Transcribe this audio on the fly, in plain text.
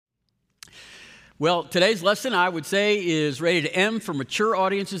Well, today's lesson, I would say, is rated M for mature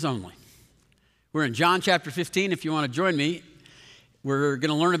audiences only. We're in John chapter 15. If you want to join me, we're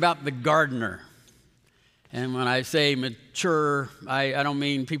going to learn about the gardener. And when I say mature, I don't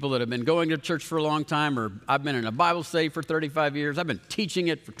mean people that have been going to church for a long time, or I've been in a Bible study for 35 years. I've been teaching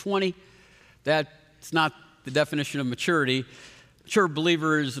it for 20. That's not the definition of maturity. Mature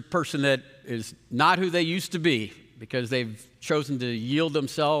believer is a person that is not who they used to be because they've chosen to yield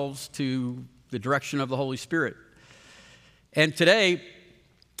themselves to the direction of the Holy Spirit. And today,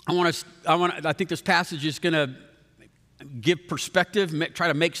 I think this passage is going to give perspective, try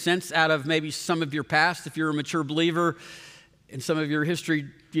to make sense out of maybe some of your past if you're a mature believer, and some of your history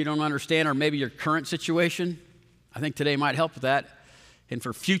you don't understand, or maybe your current situation. I think today might help with that. And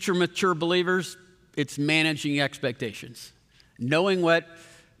for future mature believers, it's managing expectations, knowing what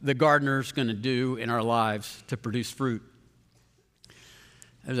the gardener's going to do in our lives to produce fruit.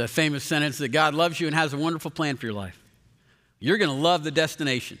 There's a famous sentence that God loves you and has a wonderful plan for your life. You're going to love the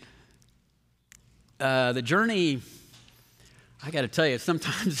destination. The journey, I got to tell you,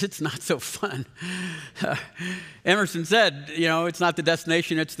 sometimes it's not so fun. Emerson said, it's not the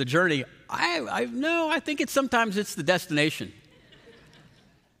destination, it's the journey. I think sometimes it's the destination.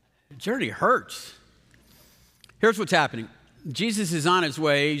 The journey hurts. Here's what's happening. Jesus is on his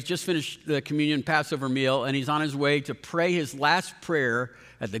way. He's just finished the communion Passover meal, and he's on his way to pray his last prayer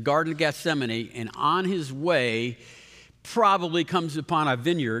at the Garden of Gethsemane. And on his way, probably comes upon a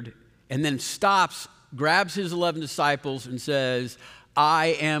vineyard and then stops, grabs his 11 disciples and says,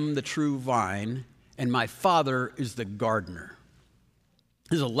 I am the true vine, and my Father is the gardener.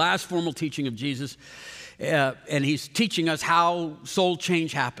 This is the last formal teaching of Jesus, and he's teaching us how soul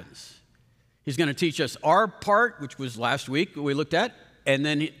change happens. He's going to teach us our part, which was last week we looked at, and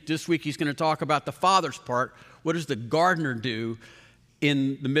then this week he's going to talk about the Father's part. What does the gardener do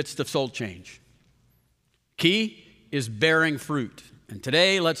in the midst of soul change? Key is bearing fruit. And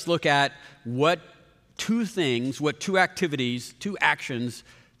today let's look at what two activities, two actions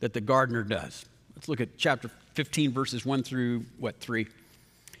that the gardener does. Let's look at chapter 15, verses 1 through 3.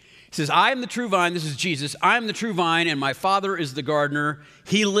 He says, I am the true vine, this is Jesus, I am the true vine, and my Father is the gardener.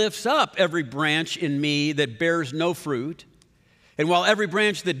 He lifts up every branch in me that bears no fruit. And while every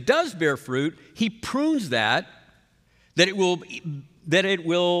branch that does bear fruit, he prunes that it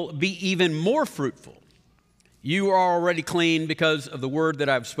will be even more fruitful. You are already clean because of the word that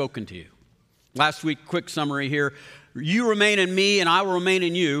I've spoken to you. Last week, quick summary here. You remain in me, and I will remain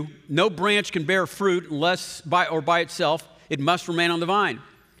in you. No branch can bear fruit unless by itself. It must remain on the vine.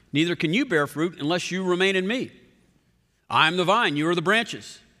 Neither can you bear fruit unless you remain in me. I am the vine, you are the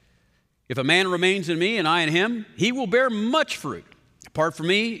branches. If a man remains in me and I in him, he will bear much fruit. Apart from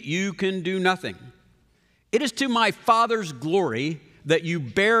me, you can do nothing. It is to my Father's glory that you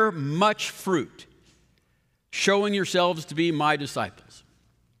bear much fruit, showing yourselves to be my disciples.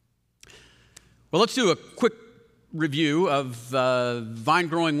 Well, let's do a quick review of Vine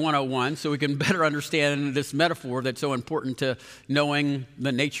Growing 101 so we can better understand this metaphor that's so important to knowing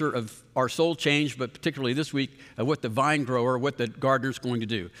the nature of our soul change, but particularly this week, what the vine grower, what the gardener's going to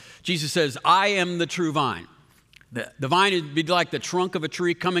do. Jesus says, I am the true vine. The vine would be like the trunk of a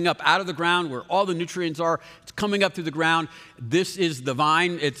tree coming up out of the ground where all the nutrients are. It's coming up through the ground. This is the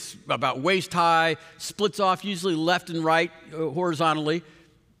vine. It's about waist high, splits off usually left and right horizontally,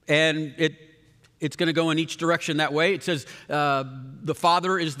 and it's going to go in each direction that way. It says the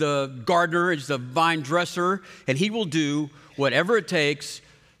Father is the gardener, is the vine dresser, and he will do whatever it takes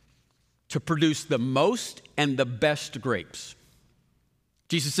to produce the most and the best grapes.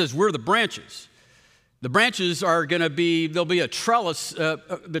 Jesus says we're the branches. The branches are going to there'll be a trellis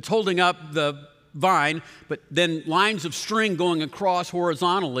that's holding up the vine, but then lines of string going across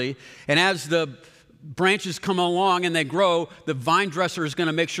horizontally, and as the branches come along and they grow, the vine dresser is going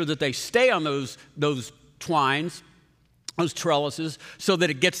to make sure that they stay on those twines, those trellises, so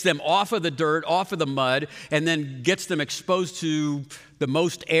that it gets them off of the dirt, off of the mud, and then gets them exposed to the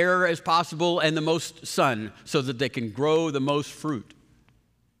most air as possible and the most sun so that they can grow the most fruit.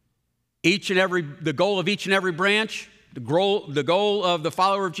 The goal of each and every branch, the goal of the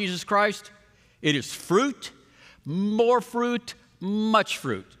follower of Jesus Christ, it is fruit, more fruit, much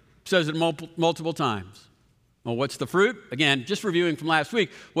fruit. Says it multiple times. Well, what's the fruit? Again, just reviewing from last week,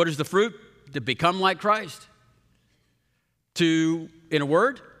 what is the fruit? To become like Christ. In a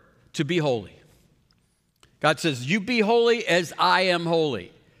word, to be holy. God says, you be holy as I am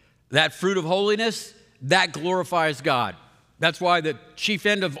holy. That fruit of holiness, that glorifies God. That's why the chief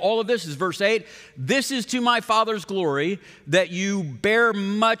end of all of this is verse 8. This is to my Father's glory that you bear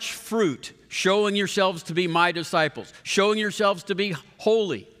much fruit, showing yourselves to be my disciples, showing yourselves to be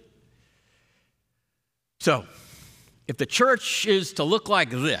holy. So, if the church is to look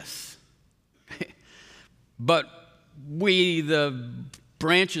like this, but we, the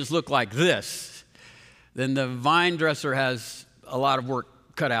branches, look like this, then the vine dresser has a lot of work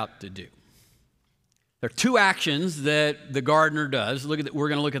cut out to do. There are two actions that the gardener does. We're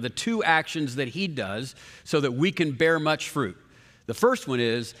going to look at the two actions that he does so that we can bear much fruit. The first one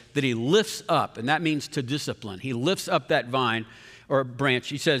is that he lifts up, and that means to discipline. He lifts up that vine or branch.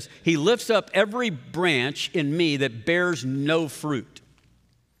 He says, he lifts up every branch in me that bears no fruit.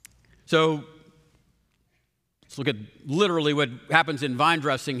 So let's look at literally what happens in vine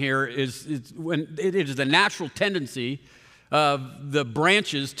dressing here is when it is the natural tendency of the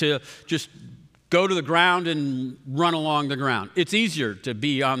branches to just go to the ground and run along the ground. It's easier to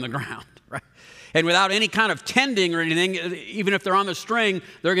be on the ground, right? And without any kind of tending or anything, even if they're on the string,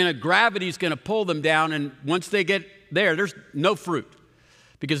 gravity's going to pull them down, and once they get there, there's no fruit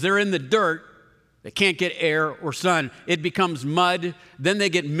because they're in the dirt. They can't get air or sun. It becomes mud. Then they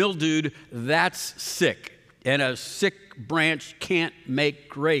get mildewed. That's sick. And a sick branch can't make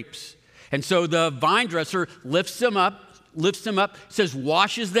grapes. And so the vine dresser lifts them up, says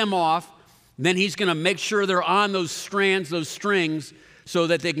washes them off. Then he's going to make sure they're on those strands, those strings, so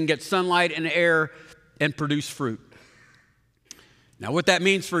that they can get sunlight and air and produce fruit. Now, what that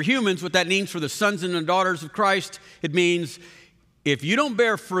means for humans, what that means for the sons and the daughters of Christ, it means if you don't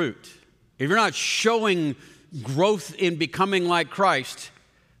bear fruit, if you're not showing growth in becoming like Christ,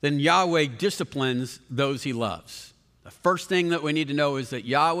 then Yahweh disciplines those he loves. The first thing that we need to know is that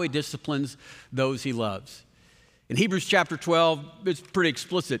Yahweh disciplines those he loves. In Hebrews chapter 12, it's pretty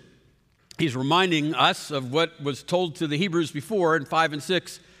explicit. He's reminding us of what was told to the Hebrews before in 5 and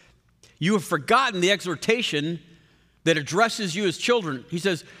 6. You have forgotten the exhortation that addresses you as children. He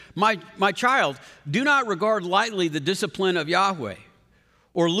says, my child, do not regard lightly the discipline of Yahweh,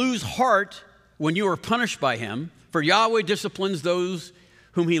 or lose heart when you are punished by him, for Yahweh disciplines those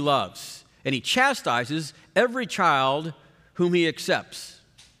whom he loves, and he chastises every child whom he accepts.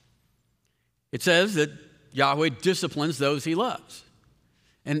 It says that Yahweh disciplines those he loves.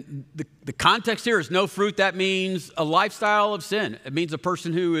 And the context here is no fruit. That means a lifestyle of sin. It means a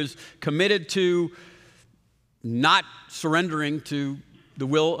person who is committed to not surrendering to the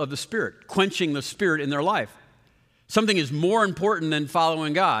will of the Spirit, quenching the Spirit in their life. Something is more important than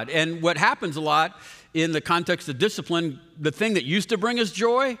following God. And what happens a lot in the context of discipline, the thing that used to bring us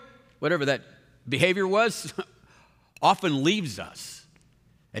joy, whatever that behavior was, often leaves us.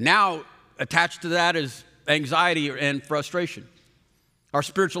 And now attached to that is anxiety and frustration. Our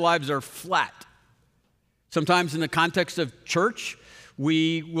spiritual lives are flat. Sometimes in the context of church,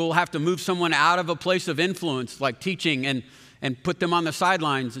 we will have to move someone out of a place of influence, like teaching, and put them on the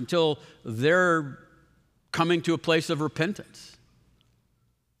sidelines until they're coming to a place of repentance.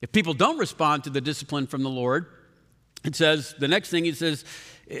 If people don't respond to the discipline from the Lord, it says, the next thing he says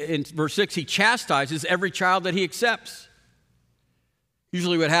in verse 6, he chastises every child that he accepts.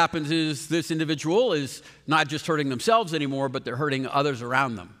 Usually what happens is this individual is not just hurting themselves anymore, but they're hurting others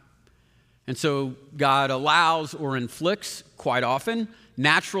around them. And so God allows or inflicts, quite often,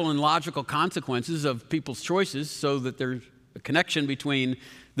 natural and logical consequences of people's choices so that there's a connection between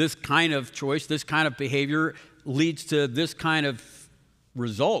this kind of choice, this kind of behavior leads to this kind of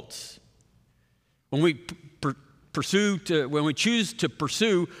results. When we choose to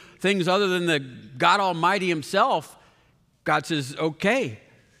pursue things other than the God Almighty himself, God says, okay,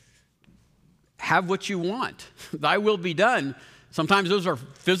 have what you want. Thy will be done. Sometimes those are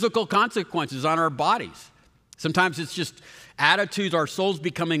physical consequences on our bodies. Sometimes it's just attitudes, our souls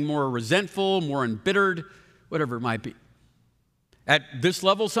becoming more resentful, more embittered, whatever it might be. At this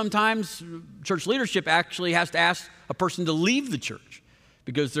level, sometimes church leadership actually has to ask a person to leave the church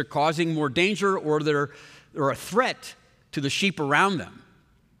because they're causing more danger or they're a threat to the sheep around them.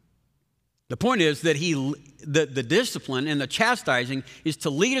 The point is that the discipline and the chastising is to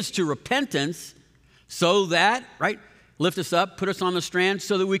lead us to repentance so that, right, lift us up, put us on the strand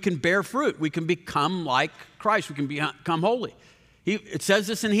so that we can bear fruit. We can become like Christ. We can become holy. It says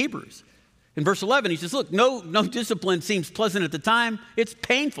this in Hebrews. In verse 11, he says, look, no discipline seems pleasant at the time. It's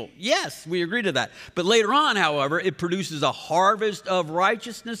painful. Yes, we agree to that. But later on, however, it produces a harvest of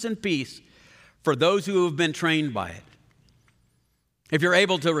righteousness and peace for those who have been trained by it. If you're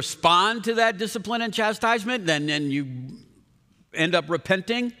able to respond to that discipline and chastisement, then you end up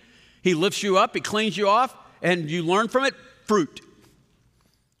repenting. He lifts you up, he cleans you off, and you learn from it fruit.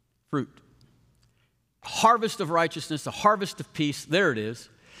 Fruit. Harvest of righteousness, a harvest of peace. There it is.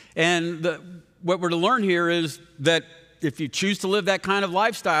 And what we're to learn here is that if you choose to live that kind of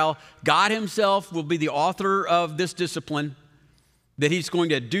lifestyle, God himself will be the author of this discipline, that he's going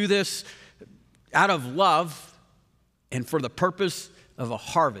to do this out of love and for the purpose of a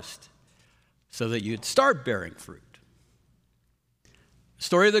harvest, so that you'd start bearing fruit. The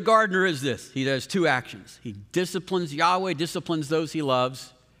story of the gardener is this. He does two actions. Yahweh disciplines those he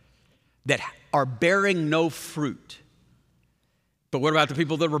loves that are bearing no fruit. But what about the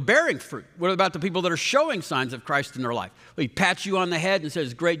people that were bearing fruit? What about the people that are showing signs of Christ in their life? Well, he pats you on the head and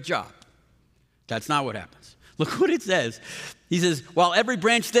says, great job. That's not what happens. Look what it says. He says, while every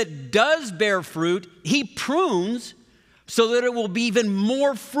branch that does bear fruit, he prunes so that it will be even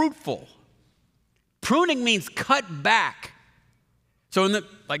more fruitful. Pruning means cut back. So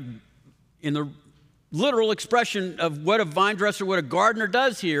in the literal expression of what a vine dresser, what a gardener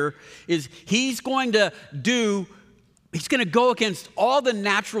does here, is he's going to go against all the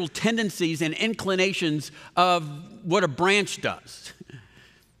natural tendencies and inclinations of what a branch does.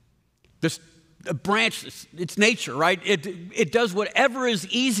 A branch, it's nature, right? It does whatever is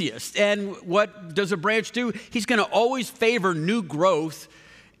easiest. And what does a branch do? He's going to always favor new growth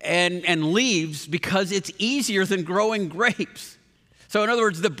and leaves because it's easier than growing grapes. So in other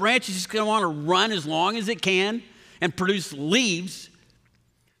words, the branch is just going to want to run as long as it can and produce leaves.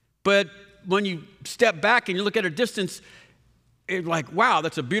 But when you step back and you look at a distance, it's like, wow,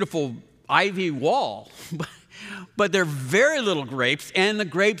 that's a beautiful ivy wall. But they're very little grapes, and the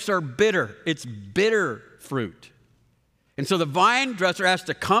grapes are bitter. It's bitter fruit. And so the vine dresser has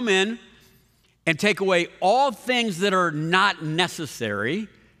to come in and take away all things that are not necessary.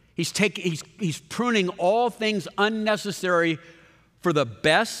 He's pruning all things unnecessary for the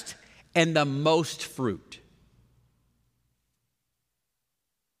best and the most fruit.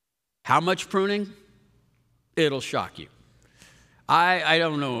 How much pruning? It'll shock you. I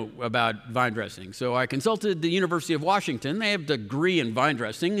don't know about vine dressing, so I consulted the University of Washington. They have a degree in vine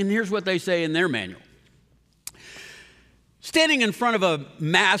dressing, and here's what they say in their manual. Standing in front of a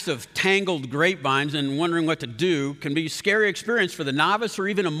mass of tangled grapevines and wondering what to do can be a scary experience for the novice or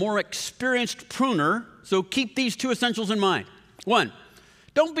even a more experienced pruner, so keep these two essentials in mind. 1,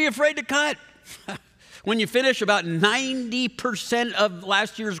 don't be afraid to cut. When you finish, about 90% of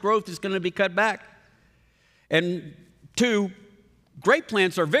last year's growth is going to be cut back. And 2, grape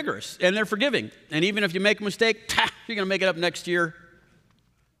plants are vigorous and they're forgiving. And even if you make a mistake, you're going to make it up next year.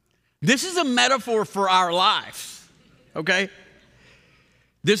 This is a metaphor for our lives, okay?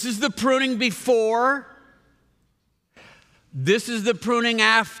 This is the pruning before. This is the pruning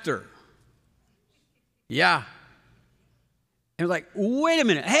after. Yeah. And like, wait a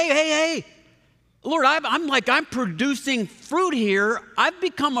minute. Hey. Lord, I'm producing fruit here. I've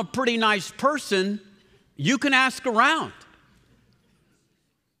become a pretty nice person. You can ask around.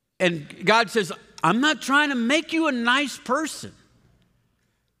 And God says, I'm not trying to make you a nice person.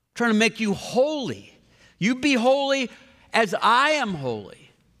 I'm trying to make you holy. You be holy as I am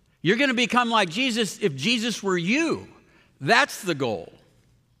holy. You're going to become like Jesus if Jesus were you. That's the goal.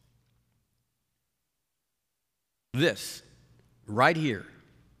 This, right here,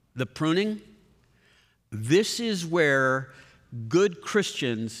 the pruning, this is where good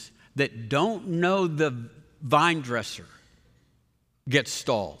Christians that don't know the vine dresser get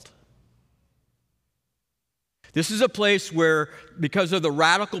stalled. This is a place where, because of the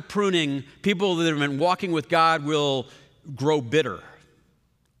radical pruning, people that have been walking with God will grow bitter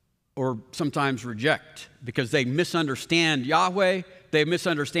or sometimes reject because they misunderstand Yahweh, they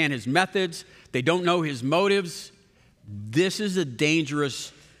misunderstand his methods, they don't know his motives. This is a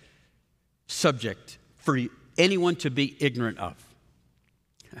dangerous subject for anyone to be ignorant of.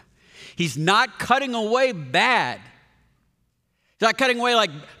 He's not cutting away bad. He's not cutting away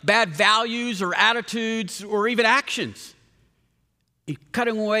like bad values or attitudes or even actions. He's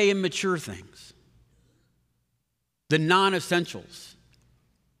cutting away immature things, the non-essentials.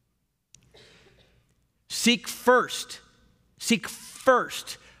 Seek first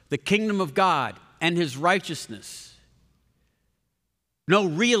the kingdom of God and his righteousness. No,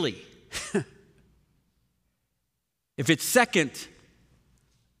 really. If it's second,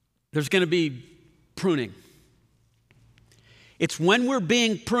 there's going to be pruning. It's when we're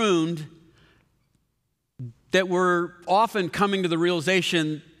being pruned that we're often coming to the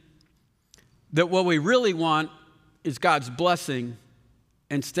realization that what we really want is God's blessing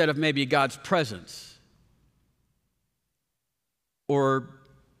instead of maybe God's presence or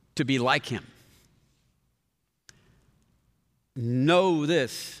to be like him. Know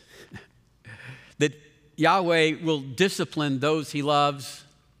this, that Yahweh will discipline those he loves,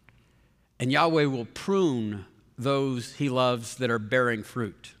 and Yahweh will prune those he loves that are bearing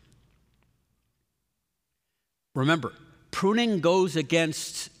fruit. Remember, pruning goes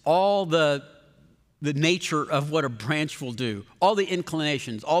against all the the nature of what a branch will do, all the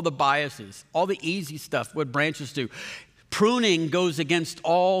inclinations, all the biases, all the easy stuff, what branches do. Pruning goes against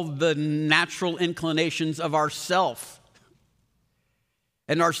all the natural inclinations of ourself.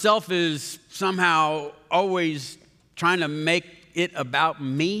 And ourself is somehow always trying to make it about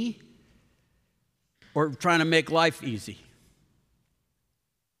me or trying to make life easy.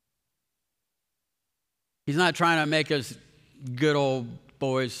 He's not trying to make us good old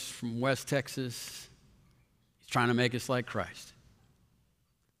boys from West Texas. He's trying to make us like Christ.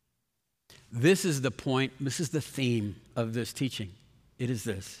 This is the point, this is the theme of this teaching. It is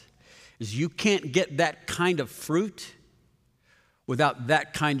this, is you can't get that kind of fruit without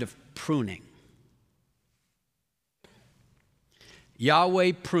that kind of pruning.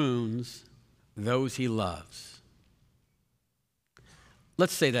 Yahweh prunes those he loves.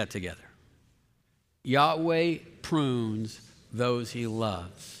 Let's say that together. Yahweh prunes those he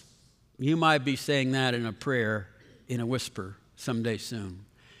loves. You might be saying that in a prayer, in a whisper, someday soon.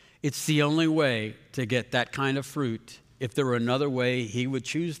 It's the only way to get that kind of fruit. If there were another way, he would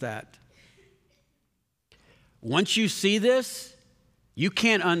choose that. Once you see this, you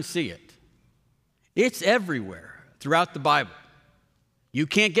can't unsee it. It's everywhere throughout the Bible. You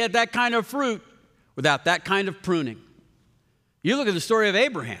can't get that kind of fruit without that kind of pruning. You look at the story of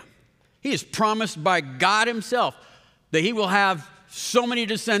Abraham. He is promised by God himself that he will have so many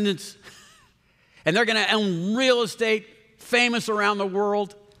descendants and they're going to own real estate, famous around the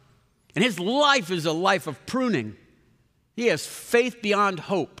world. And his life is a life of pruning. He has faith beyond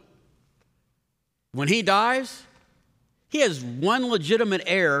hope. When he dies, he has one legitimate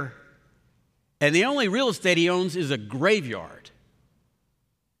heir, and the only real estate he owns is a graveyard.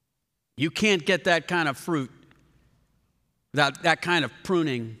 You can't get that kind of fruit without that kind of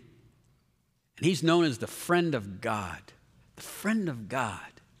pruning. And he's known as the friend of God,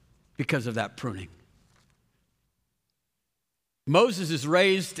 because of that pruning. Moses is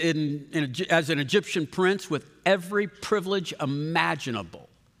raised as an Egyptian prince with every privilege imaginable.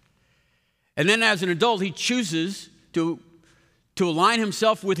 And then as an adult, he chooses to align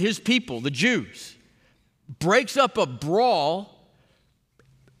himself with his people, the Jews. Breaks up a brawl,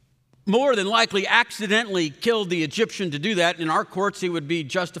 more than likely accidentally killed the Egyptian to do that. In our courts, he would be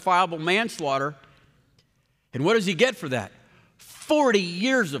justifiable manslaughter. And what does he get for that? 40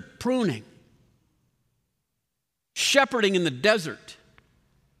 years of pruning. Shepherding in the desert.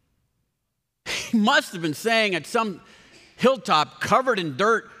 He must have been saying at some hilltop covered in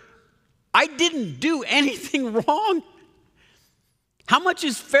dirt, I didn't do anything wrong. How much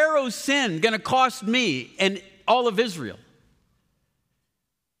is Pharaoh's sin going to cost me and all of Israel?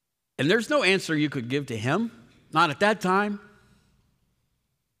 And there's no answer you could give to him, not at that time.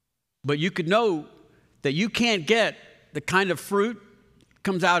 But you could know that you can't get the kind of fruit that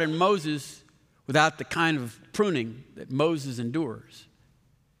comes out in Moses without the kind of pruning that Moses endures.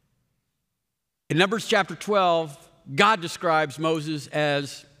 In Numbers chapter 12, God describes Moses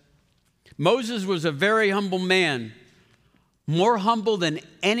as, Moses was a very humble man, more humble than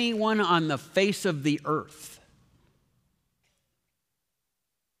anyone on the face of the earth.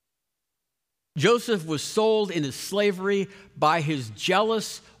 Joseph was sold into slavery by his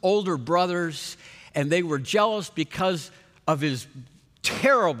jealous older brothers, and they were jealous because of his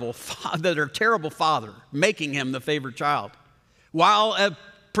terrible father, making him the favorite child. While a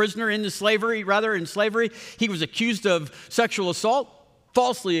prisoner in slavery, he was accused of sexual assault,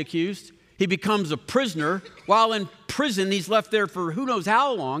 falsely accused. He becomes a prisoner. While in prison, he's left there for who knows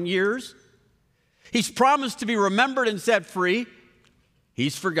how long, years. He's promised to be remembered and set free.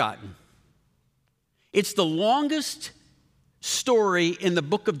 He's forgotten. It's the longest story in the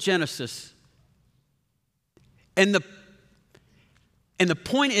book of Genesis. And the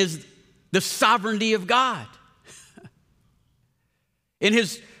point is the sovereignty of God. In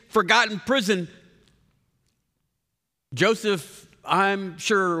his forgotten prison, Joseph, I'm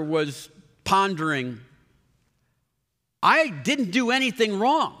sure, was pondering, I didn't do anything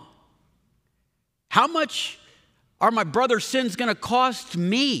wrong. How much are my brother's sins going to cost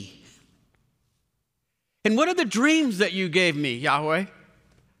me? And what are the dreams that you gave me, Yahweh?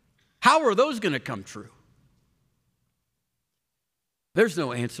 How are those going to come true? There's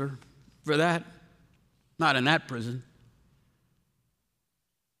no answer for that. Not in that prison.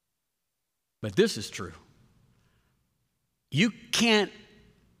 But this is true. You can't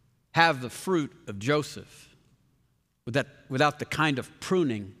have the fruit of Joseph without the kind of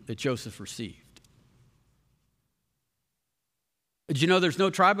pruning that Joseph received. Did you know there's no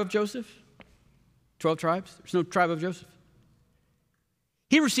tribe of Joseph? 12 tribes? There's no tribe of Joseph.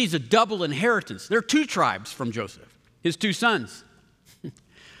 He receives a double inheritance. There are 2 tribes from Joseph, his 2 sons.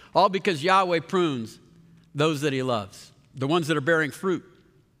 All because Yahweh prunes those that he loves, the ones that are bearing fruit.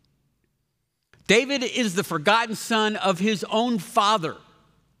 David is the forgotten son of his own father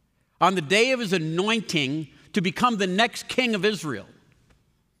on the day of his anointing to become the next king of Israel.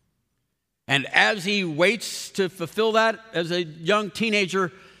 And as he waits to fulfill that as a young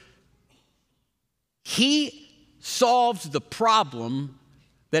teenager, he solves the problem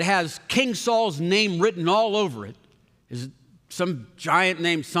that has King Saul's name written all over it. Is some giant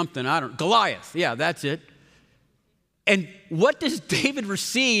named something, Goliath. Yeah, that's it. And what does David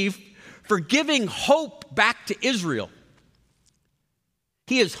receive for giving hope back to Israel?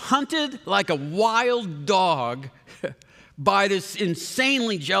 He is hunted like a wild dog by this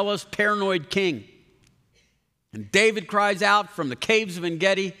insanely jealous, paranoid king. And David cries out from the caves of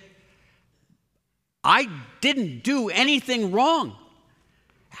En-Gedi, I didn't do anything wrong.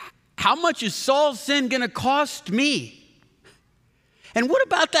 How much is Saul's sin going to cost me? And what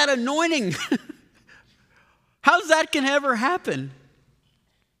about that anointing? How's that can ever happen?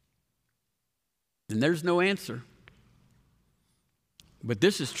 And there's no answer. But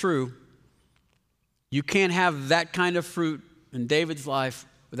this is true. You can't have that kind of fruit in David's life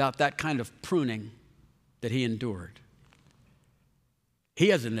without that kind of pruning that he endured. He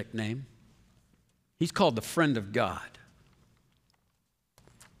has a nickname. He's called the friend of God.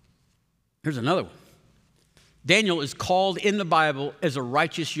 Here's another one. Daniel is called in the Bible as a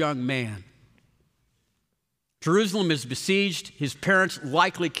righteous young man. Jerusalem is besieged, his parents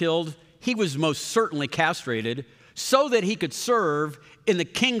likely killed. He was most certainly castrated so that he could serve in the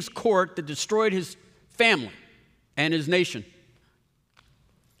king's court that destroyed his family and his nation.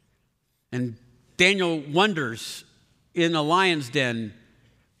 And Daniel wonders in the lion's den,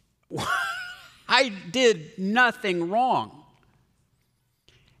 I did nothing wrong.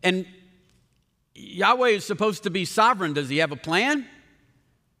 And Yahweh is supposed to be sovereign. Does he have a plan?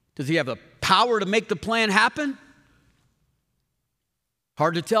 Does he have the power to make the plan happen?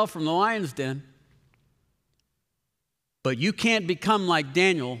 Hard to tell from the lion's den. But you can't become like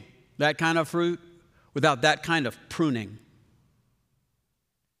Daniel, that kind of fruit, without that kind of pruning.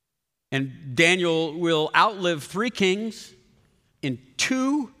 And Daniel will outlive 3 kings in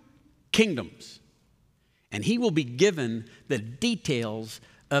 2 kingdoms. And he will be given the details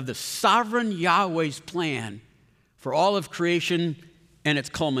of the sovereign Yahweh's plan for all of creation and its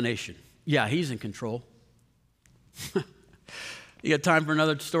culmination. Yeah, he's in control. You got time for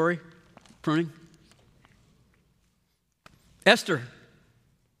another story? Pruning? Esther,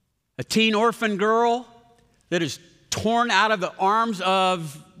 a teen orphan girl that is torn out of the arms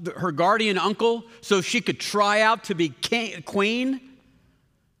of her guardian uncle so she could try out to be queen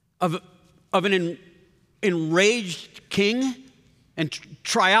of an enraged king. And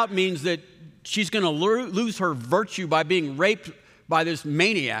try out means that she's going to lose her virtue by being raped by this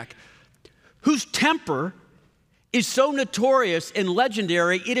maniac whose temper is so notorious and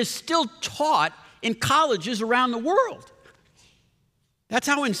legendary, it is still taught in colleges around the world. That's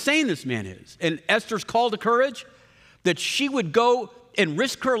how insane this man is. And Esther's call to courage that she would go and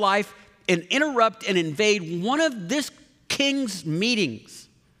risk her life and interrupt and invade one of this king's meetings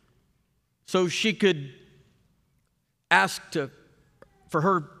so she could ask for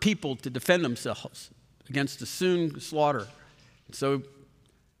her people to defend themselves against the soon slaughter. So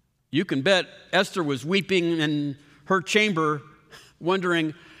you can bet Esther was weeping in her chamber,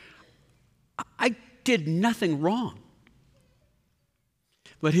 wondering, I did nothing wrong.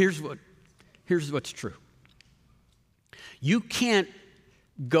 But here's what's true. You can't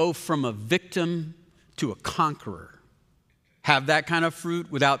go from a victim to a conqueror, have that kind of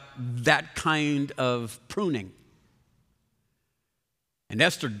fruit without that kind of pruning. And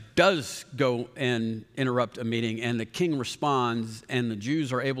Esther does go and interrupt a meeting, and the king responds, and the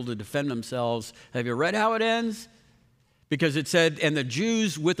Jews are able to defend themselves. Have you read how it ends? Because it said, and the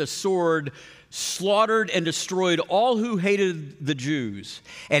Jews with a sword slaughtered and destroyed all who hated the Jews.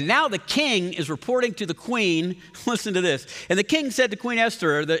 And now the king is reporting to the queen, listen to this. And the king said to Queen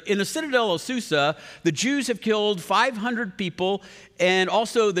Esther, in the citadel of Susa, the Jews have killed 500 people and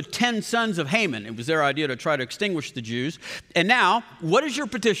also the 10 sons of Haman. It was their idea to try to extinguish the Jews. And now, what is your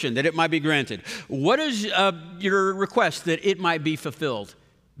petition that it might be granted? What is your request that it might be fulfilled?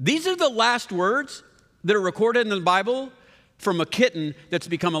 These are the last words that are recorded in the Bible from a kitten that's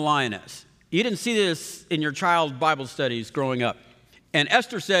become a lioness. You didn't see this in your child Bible studies growing up. And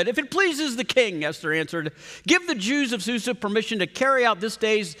Esther said, if it pleases the king, Esther answered, give the Jews of Susa permission to carry out this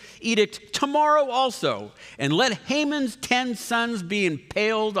day's edict tomorrow also, and let Haman's 10 sons be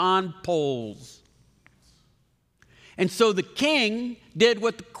impaled on poles. And so the king did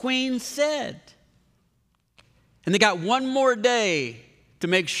what the queen said. And they got one more day to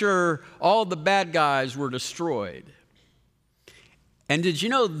make sure all the bad guys were destroyed. And did you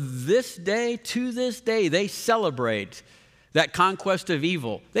know to this day, they celebrate that conquest of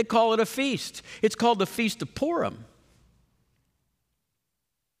evil. They call it a feast. It's called the Feast of Purim.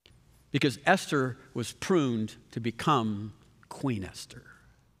 Because Esther was pruned to become Queen Esther.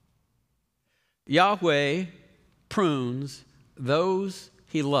 Yahweh prunes those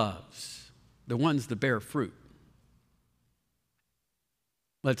he loves, the ones that bear fruit.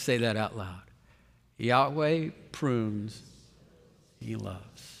 Let's say that out loud. Yahweh prunes he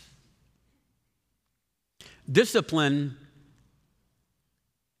loves. Discipline,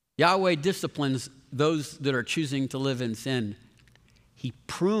 Yahweh disciplines those that are choosing to live in sin. He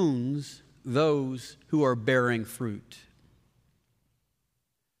prunes those who are bearing fruit.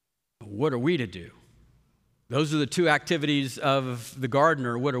 What are we to do? Those are the two activities of the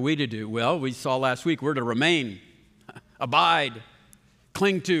gardener. What are we to do? Well, we saw last week, we're to remain, abide,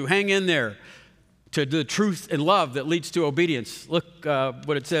 cling to, hang in there to the truth and love that leads to obedience. Look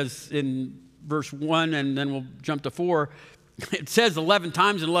what it says in verse 1, and then we'll jump to 4. It says 11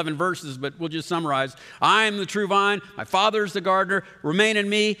 times in 11 verses, but we'll just summarize. I am the true vine. My Father is the gardener. Remain in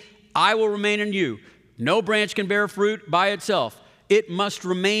me. I will remain in you. No branch can bear fruit by itself. It must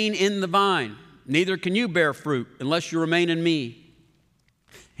remain in the vine. Neither can you bear fruit unless you remain in me.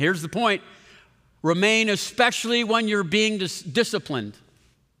 Here's the point. Remain especially when you're being disciplined.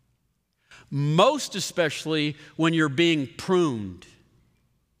 Most especially when you're being pruned.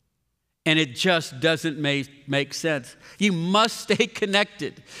 And it just doesn't make sense. You must stay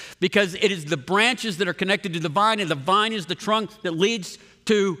connected because it is the branches that are connected to the vine, and the vine is the trunk that leads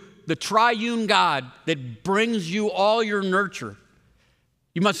to the triune God that brings you all your nurture.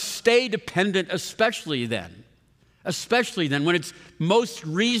 You must stay dependent, especially then. Especially then, when it's most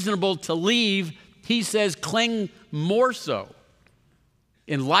reasonable to leave, he says, cling more so.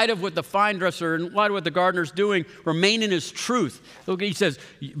 In light of what the vine dresser, in light of what the gardener's doing, remain in his truth. Look, he says,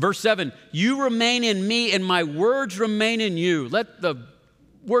 verse 7, you remain in me and my words remain in you. Let the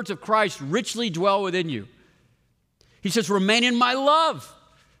words of Christ richly dwell within you. He says, remain in my love.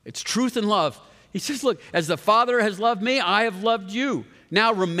 It's truth and love. He says, look, as the Father has loved me, I have loved you.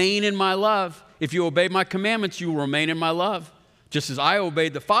 Now remain in my love. If you obey my commandments, you will remain in my love, just as I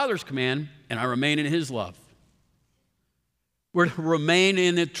obeyed the Father's command and I remain in his love. We're to remain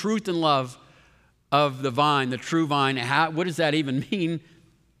in the truth and love of the vine, the true vine. What does that even mean?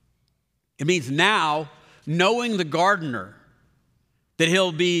 It means now, knowing the gardener, that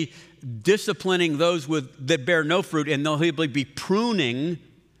he'll be disciplining those that bear no fruit, and he'll be pruning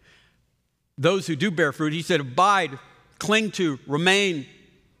those who do bear fruit. He said, abide, cling to, remain.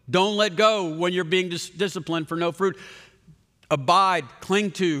 Don't let go when you're being disciplined for no fruit. Abide,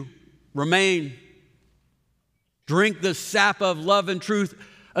 cling to, remain. Drink the sap of love and truth,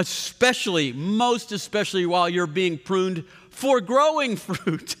 especially, most especially while you're being pruned for growing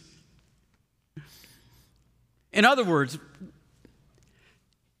fruit. In other words,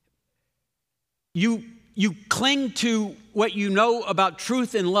 you cling to what you know about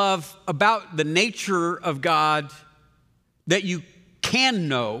truth and love, about the nature of God that you can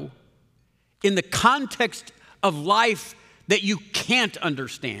know in the context of life that you can't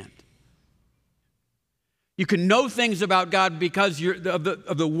understand. You can know things about God because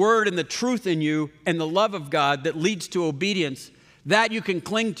of the word and the truth in you and the love of God that leads to obedience. That you can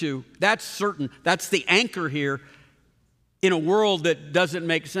cling to. That's certain. That's the anchor here in a world that doesn't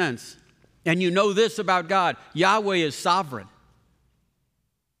make sense. And you know this about God. Yahweh is sovereign.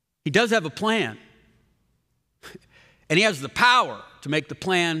 He does have a plan. And he has the power to make the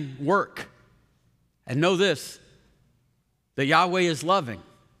plan work. And know this, that Yahweh is loving.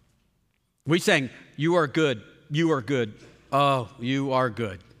 We sang, you are good, you are good. Oh, you are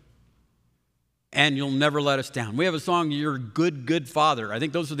good. And you'll never let us down. We have a song, You're a Good, Good Father. I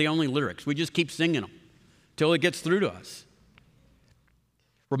think those are the only lyrics. We just keep singing them till it gets through to us.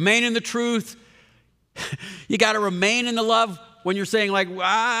 Remain in the truth. You got to remain in the love when you're saying like,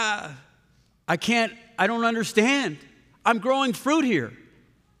 I don't understand. I'm growing fruit here.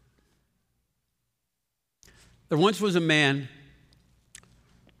 There once was a man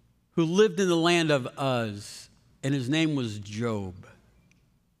who lived in the land of Uz, and his name was Job.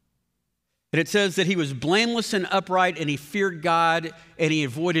 And it says that he was blameless and upright, and he feared God, and he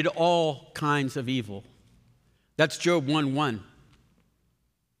avoided all kinds of evil. That's Job 1:1.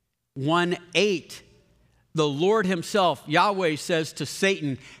 1:8. The Lord himself, Yahweh, says to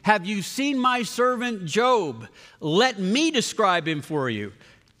Satan, have you seen my servant Job? Let me describe him for you.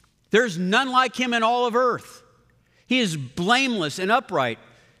 There's none like him in all of earth. He is blameless and upright.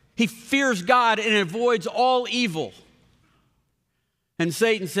 He fears God and avoids all evil. And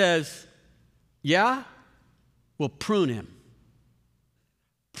Satan says, yeah? Well, prune him.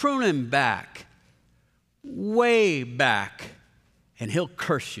 Prune him back, way back, and he'll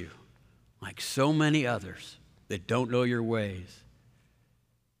curse you like so many others that don't know your ways.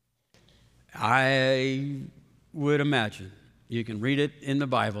 I would imagine, you can read it in the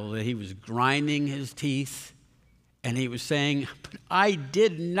Bible, that he was grinding his teeth and he was saying, but I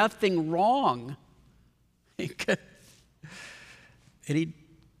did nothing wrong. And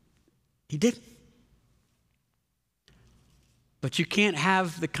he didn't. But you can't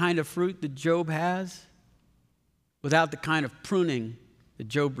have the kind of fruit that Job has without the kind of pruning that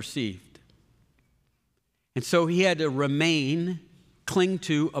Job received. And so he had to remain, cling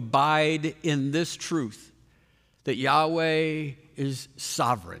to, abide in this truth that Yahweh is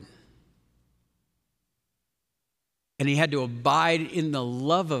sovereign. And he had to abide in the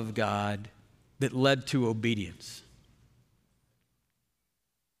love of God that led to obedience.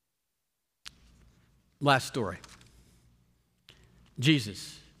 Last story.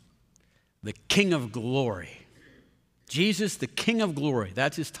 Jesus, the King of Glory. Jesus, the King of Glory.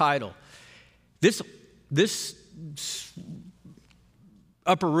 That's his title. This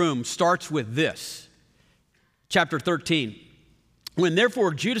upper room starts with this. Chapter 13. When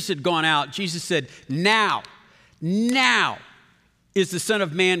therefore Judas had gone out, Jesus said, now is the Son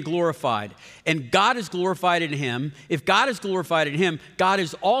of Man glorified, and God is glorified in him. If God is glorified in him, God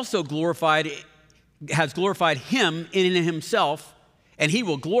is also has glorified him in himself, and he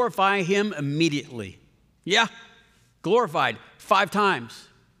will glorify him immediately. Yeah, glorified 5 times.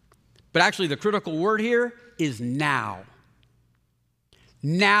 But actually the critical word here is now.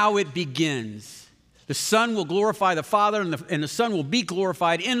 Now it begins. The Son will glorify the Father, and the Son will be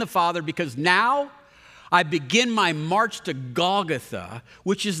glorified in the Father, because now I begin my march to Golgotha,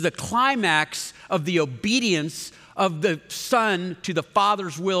 which is the climax of the obedience of the Son to the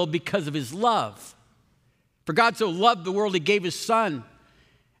Father's will because of his love. For God so loved the world, he gave his Son.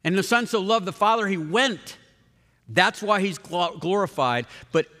 And the Son so loved the Father, he went. That's why he's glorified.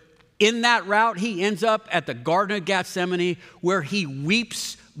 But in that route, he ends up at the Garden of Gethsemane, where he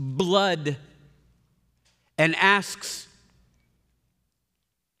weeps blood and asks,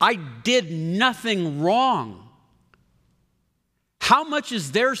 I did nothing wrong. How much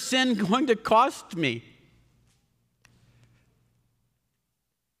is their sin going to cost me?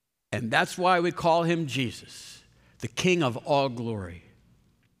 And that's why we call him Jesus, the King of all glory.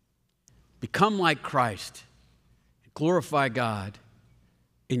 Become like Christ. Glorify God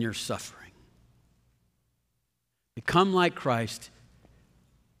in your suffering. Become like Christ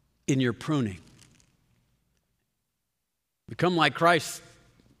in your pruning. Become like Christ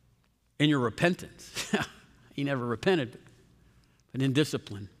in your repentance. He never repented, but in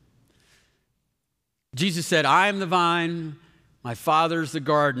discipline. Jesus said, I am the vine, my Father's the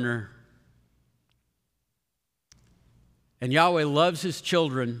gardener. And Yahweh loves his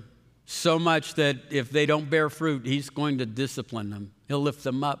children so much that if they don't bear fruit, he's going to discipline them. He'll lift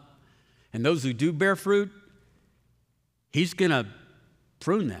them up. And those who do bear fruit, he's going to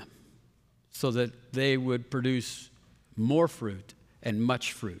prune them so that they would produce more fruit and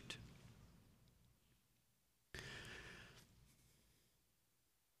much fruit.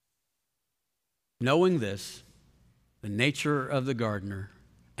 Knowing this, the nature of the gardener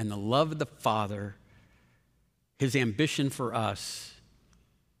and the love of the Father, his ambition for us,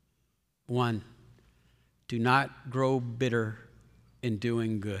 1, do not grow bitter in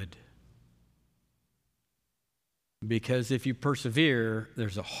doing good. Because if you persevere,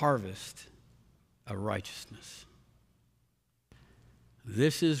 there's a harvest of righteousness.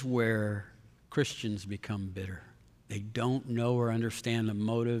 This is where Christians become bitter. They don't know or understand the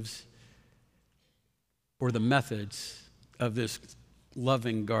motives or the methods of this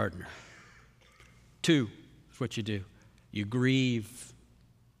loving gardener. 2 is what you do. You grieve.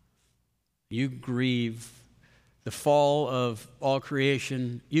 You grieve the fall of all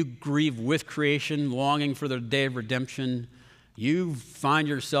creation. You grieve with creation, longing for the day of redemption. You find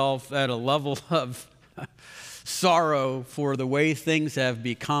yourself at a level of sorrow for the way things have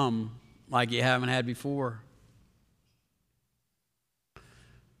become like you haven't had before.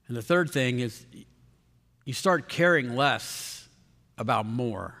 And the third thing is you start caring less about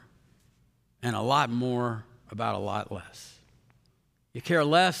more and a lot more about a lot less. You care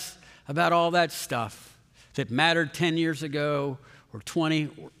less about all that stuff that mattered 10 years ago or 20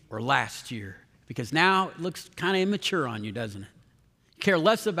 or last year, because now it looks kind of immature on you, doesn't it? You care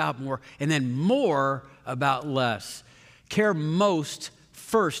less about more and then more about less. Care most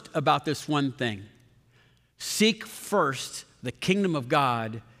first about this one thing. Seek first the kingdom of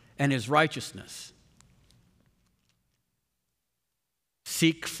God and his righteousness.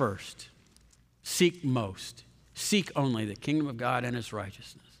 Seek first, seek most, seek only the kingdom of God and his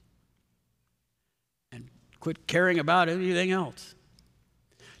righteousness. And quit caring about anything else.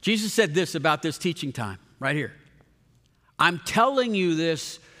 Jesus said this about this teaching time, right here. I'm telling you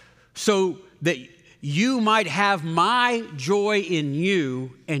this so that you might have my joy in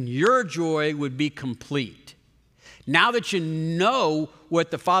you and your joy would be complete. Now that you know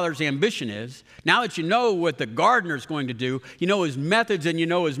what the Father's ambition is, now that you know what the gardener is going to do, you know his methods and you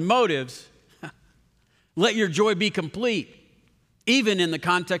know his motives, let your joy be complete. Even in the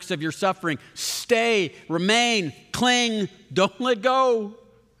context of your suffering, stay, remain, cling, don't let go.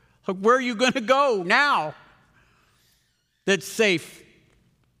 Where are you going to go now that's safe?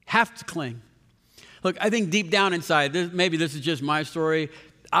 Have to cling. Look, I think deep down inside, maybe this is just my story.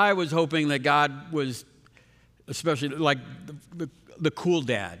 I was hoping that God was, especially like the cool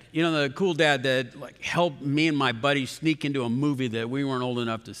dad. You know, the cool dad that like helped me and my buddy sneak into a movie that we weren't old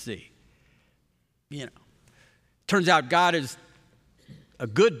enough to see. You know, turns out God is a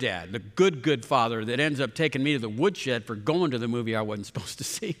good dad, the good father that ends up taking me to the woodshed for going to the movie I wasn't supposed to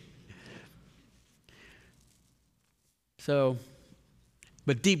see. So,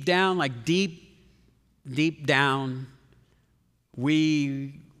 but deep down, like deep down,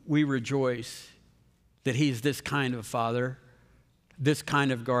 we rejoice that he's this kind of father, this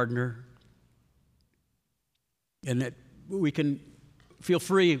kind of gardener, and that we can feel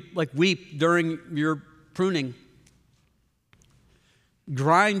free, like weep during your pruning.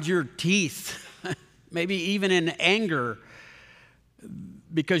 Grind your teeth, maybe even in anger,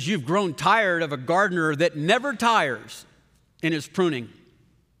 because you've grown tired of a gardener that never tires in his pruning.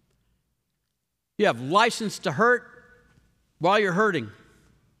 You have license to hurt while you're hurting.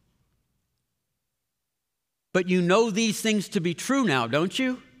 But you know these things to be true now, don't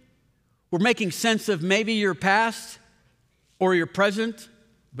you? We're making sense of maybe your past or your present,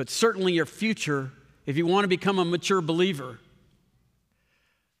 but certainly your future if you want to become a mature believer.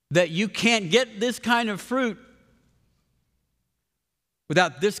 That you can't get this kind of fruit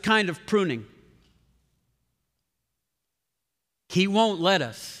without this kind of pruning. He won't let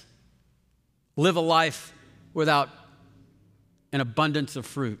us live a life without an abundance of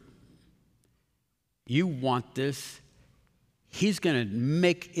fruit. You want this. He's going to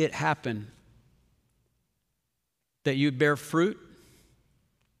make it happen that you bear fruit,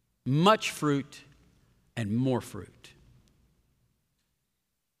 much fruit, and more fruit.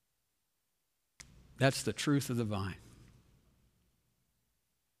 That's the truth of the vine.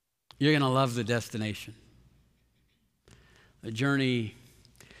 You're going to love the destination. The journey,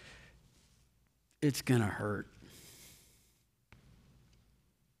 it's going to hurt.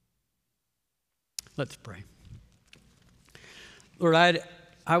 Let's pray. Lord,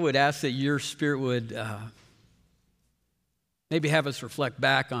 I would ask that your Spirit would maybe have us reflect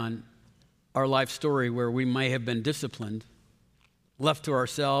back on our life story where we may have been disciplined, left to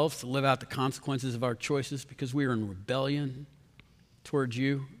ourselves to live out the consequences of our choices because we were in rebellion towards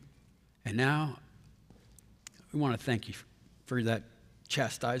you. And now we want to thank you for that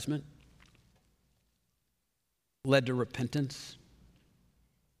chastisement, led to repentance,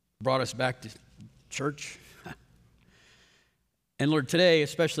 brought us back to church. And Lord, today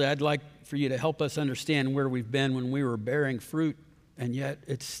especially, I'd like for you to help us understand where we've been when we were bearing fruit, and yet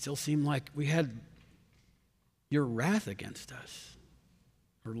it still seemed like we had your wrath against us,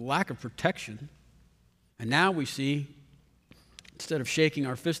 or lack of protection. And now we see, instead of shaking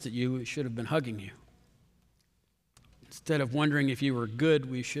our fist at you, we should have been hugging you. Instead of wondering if you were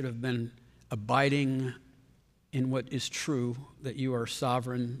good, we should have been abiding in what is true, that you are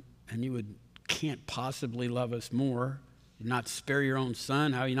sovereign and you can't possibly love us more. You not spare your own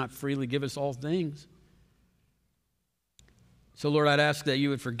son, how you not freely give us all things. So Lord, I'd ask that you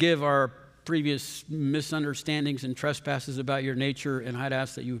would forgive our previous misunderstandings and trespasses about your nature, and I'd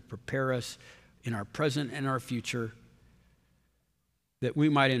ask that you would prepare us in our present and our future, that we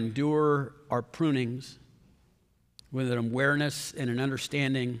might endure our prunings with an awareness and an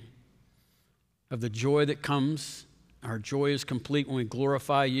understanding of the joy that comes. Our joy is complete when we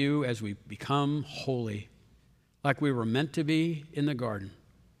glorify you as we become holy, like we were meant to be in the garden,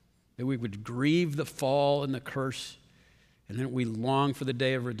 that we would grieve the fall and the curse, and then we long for the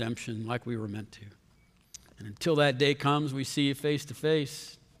day of redemption like we were meant to. And until that day comes, we see you face to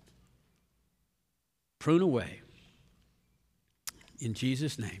face. Prune away. In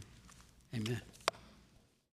Jesus' name, amen.